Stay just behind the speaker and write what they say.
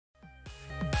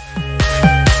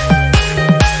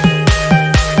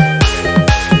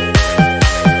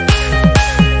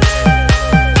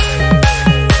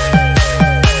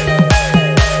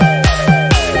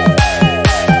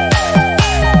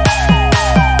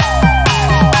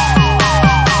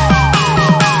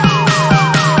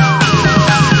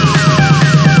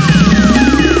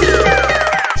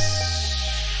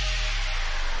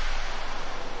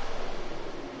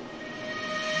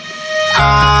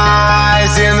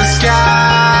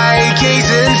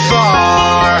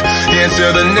into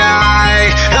the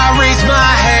night. I raise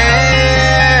my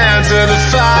hand to the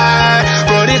fire,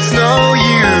 but it's no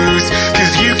use,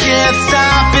 'cause you can't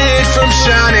stop it from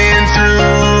shining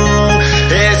through.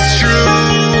 It's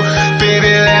true,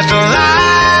 baby, let the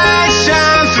light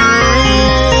shine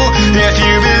through. If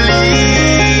you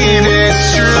believe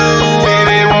it's true,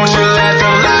 baby, won't you let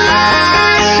the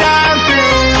light shine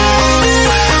through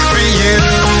for you.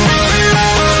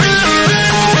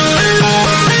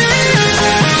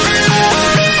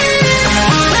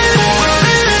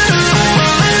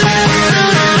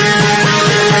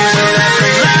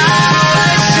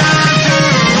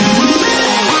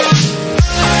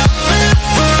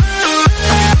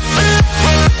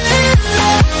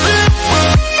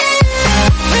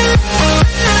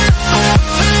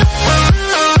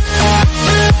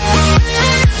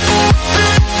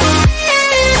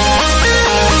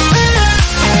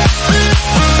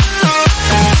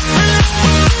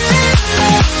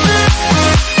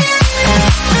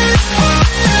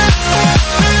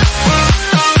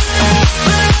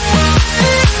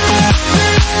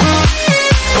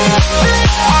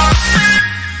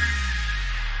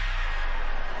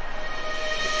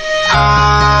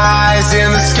 Eyes in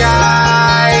the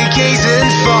sky,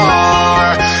 gazing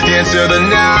far into the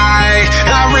night.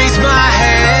 I raise my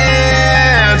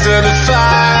hand to the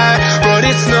fire, but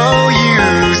it's no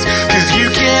use, 'cause you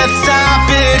can't stop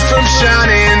it from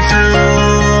shining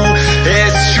through.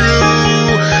 It's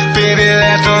true, baby,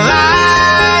 let the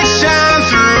light shine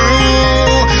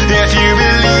through. If you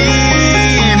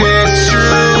believe it's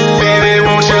true, baby,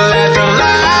 won't you let the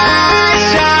light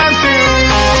shine through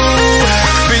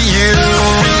for you.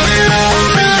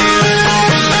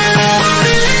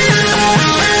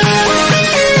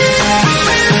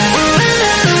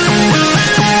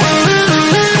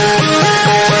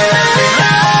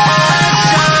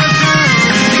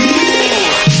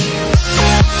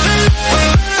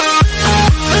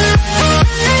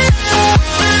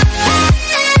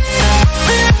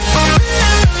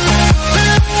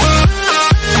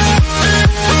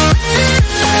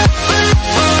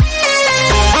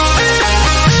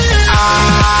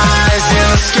 Eyes in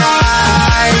the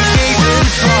sky, gazing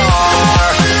far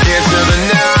into the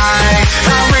night.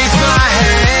 I raise my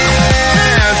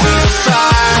hand to the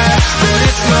fire, but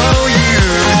it's no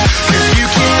use, 'cause you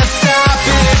can't stop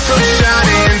it from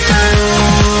shining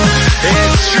through.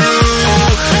 It's true,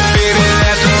 baby,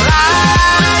 let the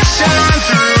light shine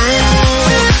through.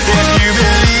 If you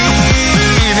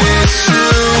believe it's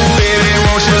true, baby,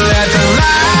 won't you let the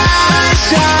light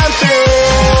shine through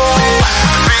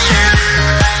for you.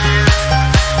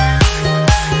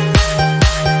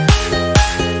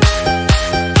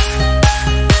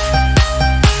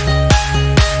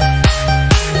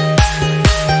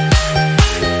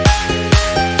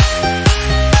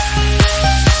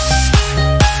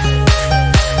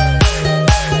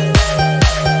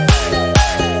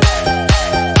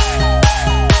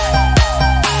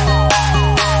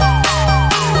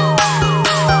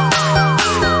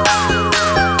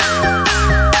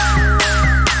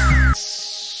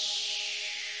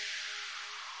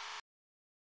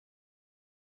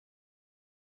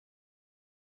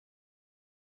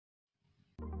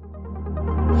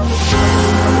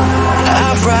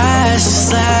 I rise just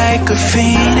like a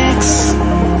phoenix,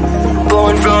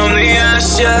 born from the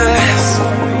ashes.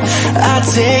 I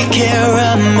take care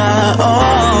of my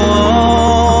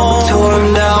own.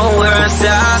 Torn down where I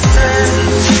stand.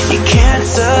 You can't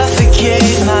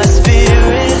suffocate my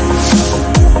spirit,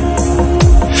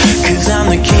 'cause I'm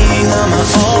the king of my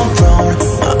own throne,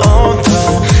 my own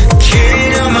throne. King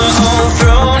of my own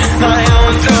throne, my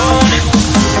own throne.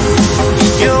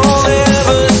 You'll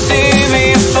never see me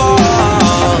fall,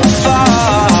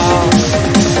 fall.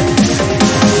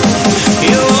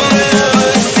 You'll never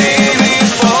see me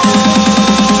fall.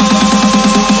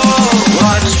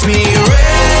 Watch me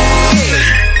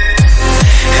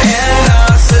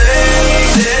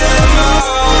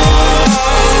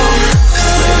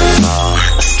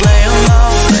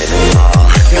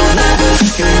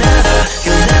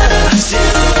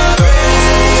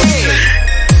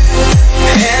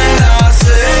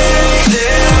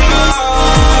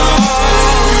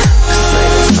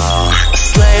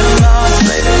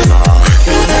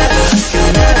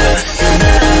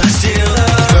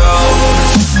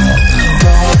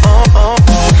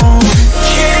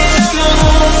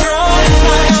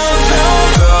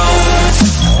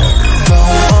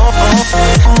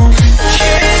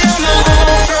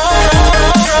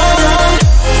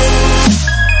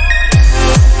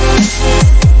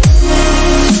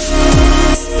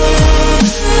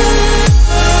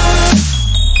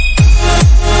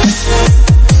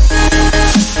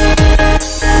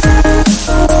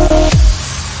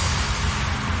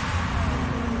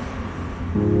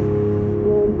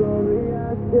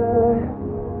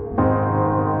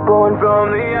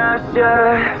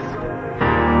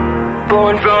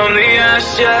from the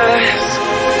ashes.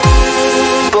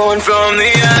 Born from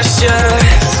the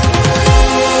ashes.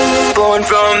 Born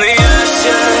from the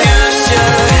ashes.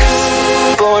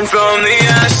 Born from the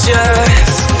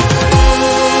ashes.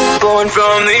 Born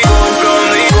from the.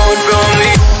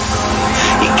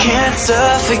 You can't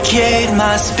suffocate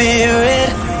my spirit,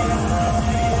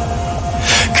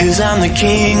 'cause I'm the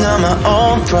king on my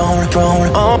own throne,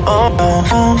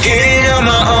 King on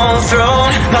my own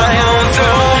throne, my own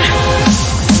throne.